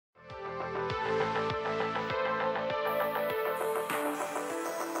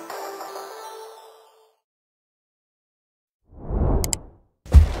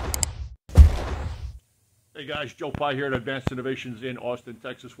Hey guys, Joe Pye here at Advanced Innovations in Austin,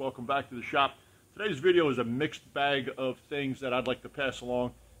 Texas. Welcome back to the shop. Today's video is a mixed bag of things that I'd like to pass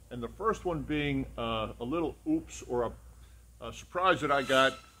along. And the first one being a little oops or a surprise that I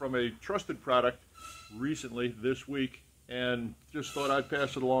got from a trusted product recently this week. And just thought I'd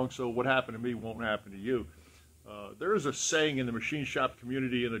pass it along so what happened to me won't happen to you. There is a saying in the machine shop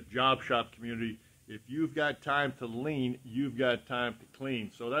community, in the job shop community, if you've got time to lean, you've got time to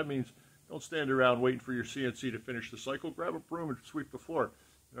clean. So that means don't stand around waiting for your CNC to finish the cycle. Grab a broom and sweep the floor.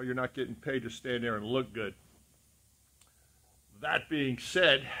 You know, you're not getting paid to stand there and look good. That being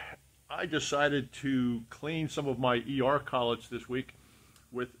said, I decided to clean some of my ER collets this week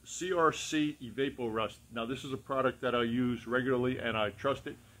with CRC Evapo-Rust. Now, this is a product that I use regularly and I trust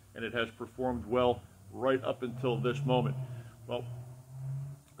it, and it has performed well right up until this moment. Well,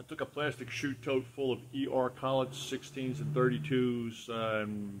 I took a plastic chute tote full of ER collets, 16s and 32s,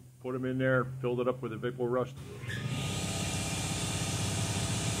 and put them in there, filled it up with Evapo-Rust.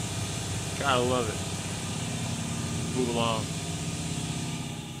 Gotta love it. Move along.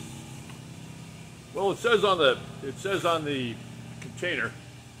 Well, it says on the container,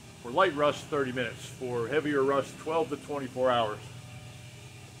 for light rust, 30 minutes. For heavier rust, 12 to 24 hours.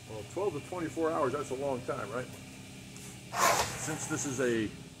 Well, 12 to 24 hours, that's a long time, right? Since this is a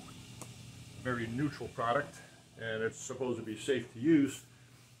very neutral product and it's supposed to be safe to use,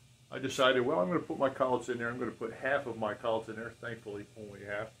 I decided, well, I'm going to put my collets in there. I'm going to put half of my collets in there, thankfully only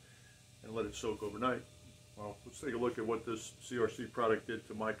half, and let it soak overnight. Well, let's take a look at what this CRC product did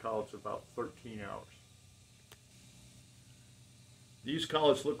to my collets in about 13 hours. These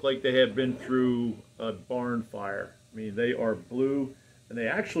collets look like they have been through a barn fire. I mean, they are blue, and they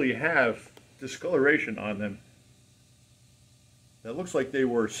actually have discoloration on them. That looks like they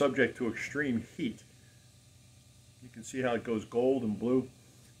were subject to extreme heat. You can see how it goes gold and blue.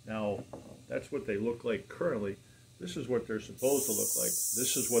 Now, that's what they look like currently. This is what they're supposed to look like.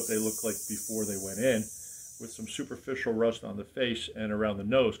 This is what they look like before they went in, with some superficial rust on the face and around the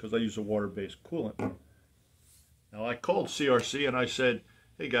nose, because I use a water-based coolant. Now, I called CRC and I said,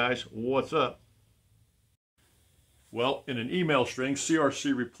 hey guys, what's up? Well, in an email string,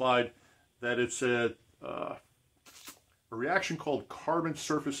 CRC replied that it's a reaction called carbon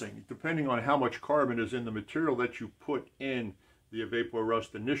surfacing. Depending on how much carbon is in the material that you put in the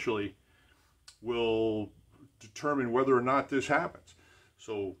Evapo-Rust initially will determine whether or not this happens.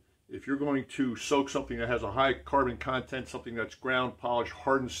 So if you're going to soak something that has a high carbon content, something that's ground, polished,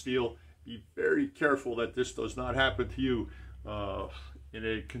 hardened steel, be very careful that this does not happen to you. In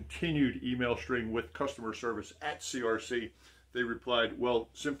a continued email string with customer service at CRC, they replied, well,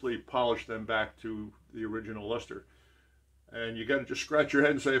 simply polish them back to the original luster. And you got to just scratch your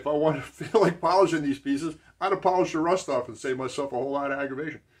head and say, if I want to feel like polishing these pieces, I'd have polished the rust off and save myself a whole lot of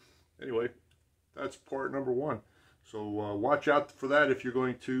aggravation. Anyway, that's part number one. So watch out for that if you're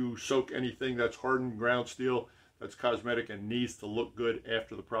going to soak anything that's hardened ground steel, that's cosmetic and needs to look good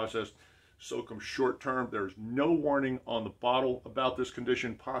after the process. Soak them short term. There's no warning on the bottle about this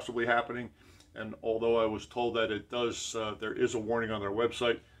condition possibly happening. And although I was told that it does, there is a warning on their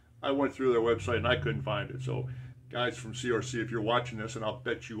website, I went through their website and I couldn't find it. So guys from CRC, if you're watching this, and I'll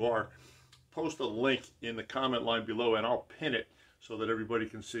bet you are, post a link in the comment line below and I'll pin it so that everybody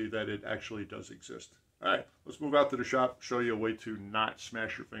can see that it actually does exist. All right, let's move out to the shop, show you a way to not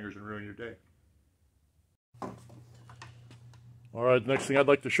smash your fingers and ruin your day. All right, next thing I'd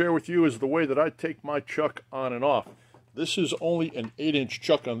like to share with you is the way that I take my chuck on and off. This is only an 8-inch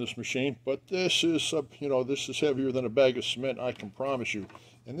chuck on this machine, but this is, this is heavier than a bag of cement, I can promise you.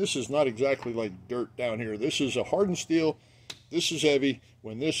 And this is not exactly like dirt down here. This is a hardened steel. This is heavy.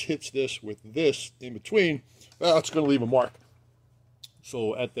 When this hits this with this in between, well, it's going to leave a mark.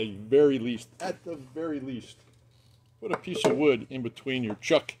 So at the very least, put a piece of wood in between your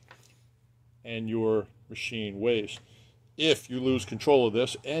chuck and your machine waste. If you lose control of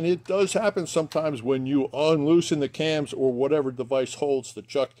this, and it does happen sometimes when you unloosen the cams or whatever device holds the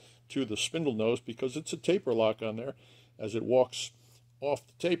chuck to the spindle nose, because it's a taper lock on there, as it walks off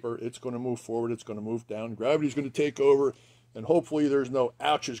the taper, it's going to move forward, it's going to move down, gravity's going to take over, and hopefully there's no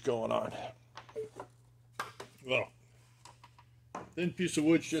ouches going on. Well, thin piece of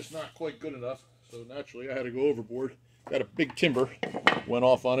wood's just not quite good enough, so naturally I had to go overboard. Got a big timber, went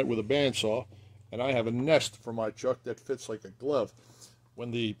off on it with a bandsaw, and I have a nest for my chuck that fits like a glove.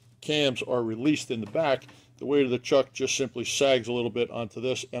 When the cams are released in the back, the weight of the chuck just simply sags a little bit onto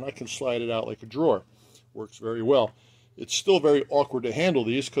this, and I can slide it out like a drawer. Works very well. It's still very awkward to handle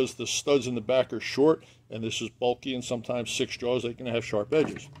these because the studs in the back are short, and this is bulky, and sometimes 6 jaws, they can have sharp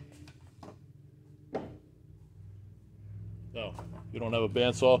edges. Now, you don't have a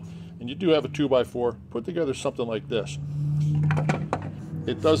bandsaw, and you do have a 2x4, put together something like this.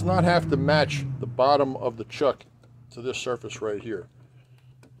 It does not have to match the bottom of the chuck to this surface right here.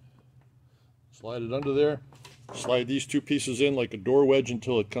 Slide it under there. Slide these two pieces in like a door wedge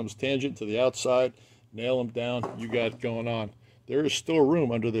until it comes tangent to the outside. Nail them down. You got it going on. There is still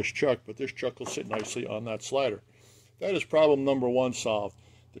room under this chuck, but this chuck will sit nicely on that slider. That is problem number one solved.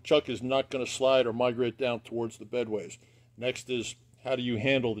 The chuck is not going to slide or migrate down towards the bedways. Next is, how do you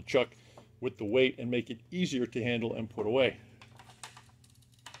handle the chuck with the weight and make it easier to handle and put away?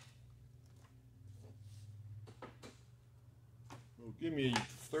 Well, give me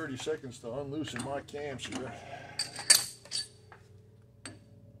 30 seconds to unloosen my cams here.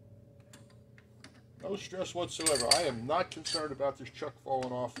 No stress whatsoever. I am not concerned about this chuck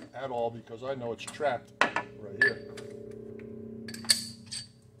falling off at all because I know it's trapped right here.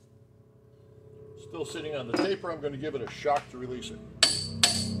 Still sitting on the taper. I'm going to give it a shock to release it.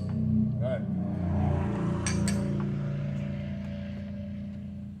 All right.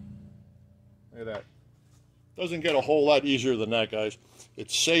 Look at that. Doesn't get a whole lot easier than that, guys.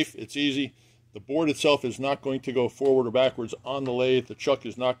 It's safe. It's easy. The board itself is not going to go forward or backwards on the lathe. The chuck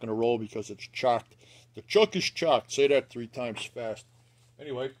is not going to roll because it's chocked. The chuck is chocked. Say that 3 times fast.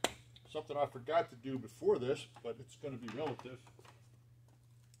 Anyway, something I forgot to do before this, but it's going to be relative.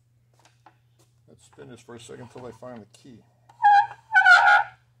 Let's spin this for a second until I find the key.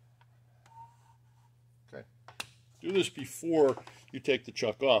 Okay. Do this before you take the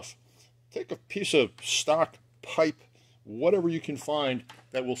chuck off. Take a piece of stock pipe, whatever you can find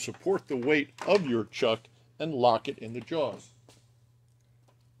that will support the weight of your chuck, and lock it in the jaws.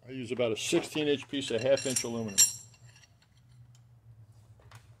 I use about a 16-inch piece of 1/2-inch aluminum.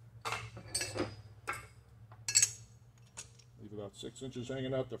 Leave about 6 inches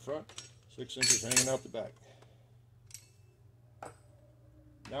hanging out the front, 6 inches hanging out the back.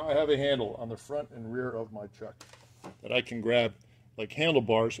 Now I have a handle on the front and rear of my chuck that I can grab like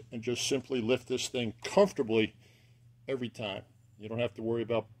handlebars and just simply lift this thing comfortably every time. You don't have to worry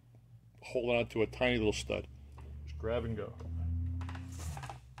about holding on to a tiny little stud. Just grab and go.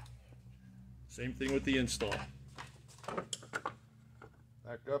 Same thing with the install.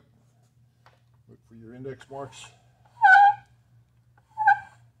 Back up. Look for your index marks.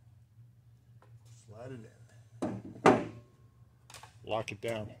 Slide it in. Lock it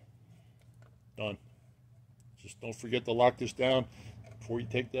down. Done. Just don't forget to lock this down before you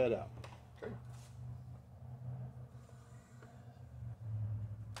take that out. Okay.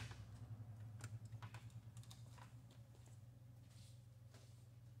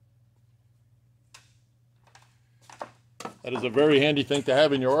 That is a very handy thing to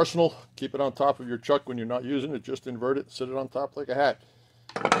have in your arsenal. Keep it on top of your chuck when you're not using it. Just invert it, sit it on top like a hat.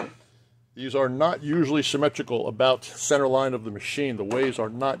 These are not usually symmetrical about center line of the machine. The ways are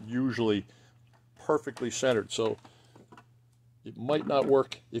not usually perfectly centered, so it might not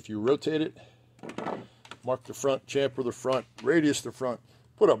work if you rotate it. Mark the front, chamfer the front, radius the front,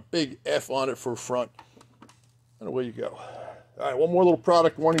 put a big F on it for front, and away you go. All right, one more little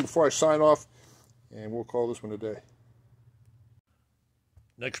product warning before I sign off, and we'll call this one a day.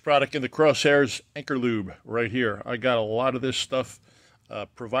 Next product in the crosshairs, Anchor Lube, right here. I got a lot of this stuff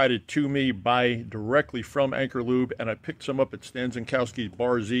provided to me directly from Anchor Lube, and I picked some up at Stan Zinkowski's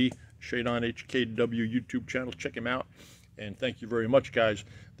Bar Z, Shadon HKW YouTube channel. Check him out, and thank you very much, guys.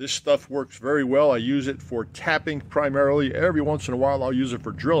 This stuff works very well. I use it for tapping primarily. Every once in a while I'll use it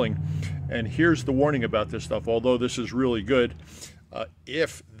for drilling, and here's the warning about this stuff. Although this is really good,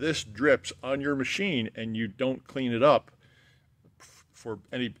 if this drips on your machine and you don't clean it up for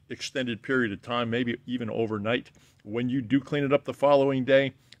any extended period of time, maybe even overnight, when you do clean it up the following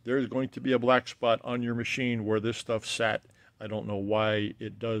day, there's going to be a black spot on your machine where this stuff sat. I don't know why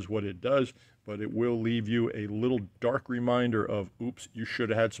it does what it does, but it will leave you a little dark reminder of, oops, you should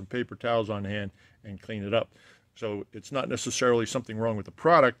have had some paper towels on hand and clean it up. So it's not necessarily something wrong with the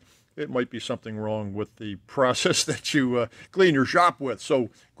product. It might be something wrong with the process that you clean your shop with. So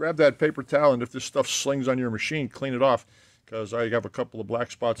grab that paper towel, and if this stuff slings on your machine, clean it off, because I have a couple of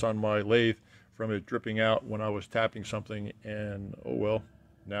black spots on my lathe from it dripping out when I was tapping something, and oh well,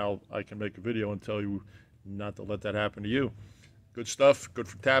 now I can make a video and tell you not to let that happen to you. Good stuff, good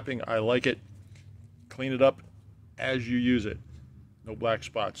for tapping. I like it. Clean it up as you use it. No black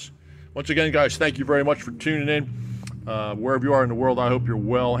spots. Once again, guys, thank you very much for tuning in. Wherever you are in the world, I hope you're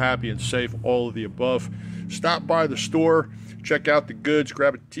well, happy, and safe, all of the above. Stop by the store, check out the goods,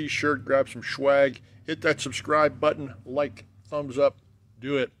 grab a t-shirt, grab some swag, hit that subscribe button, like, thumbs up,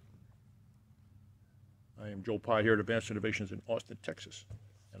 do it. I am Joel Pye here at Advanced Innovations in Austin, Texas,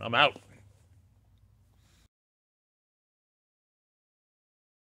 and I'm out.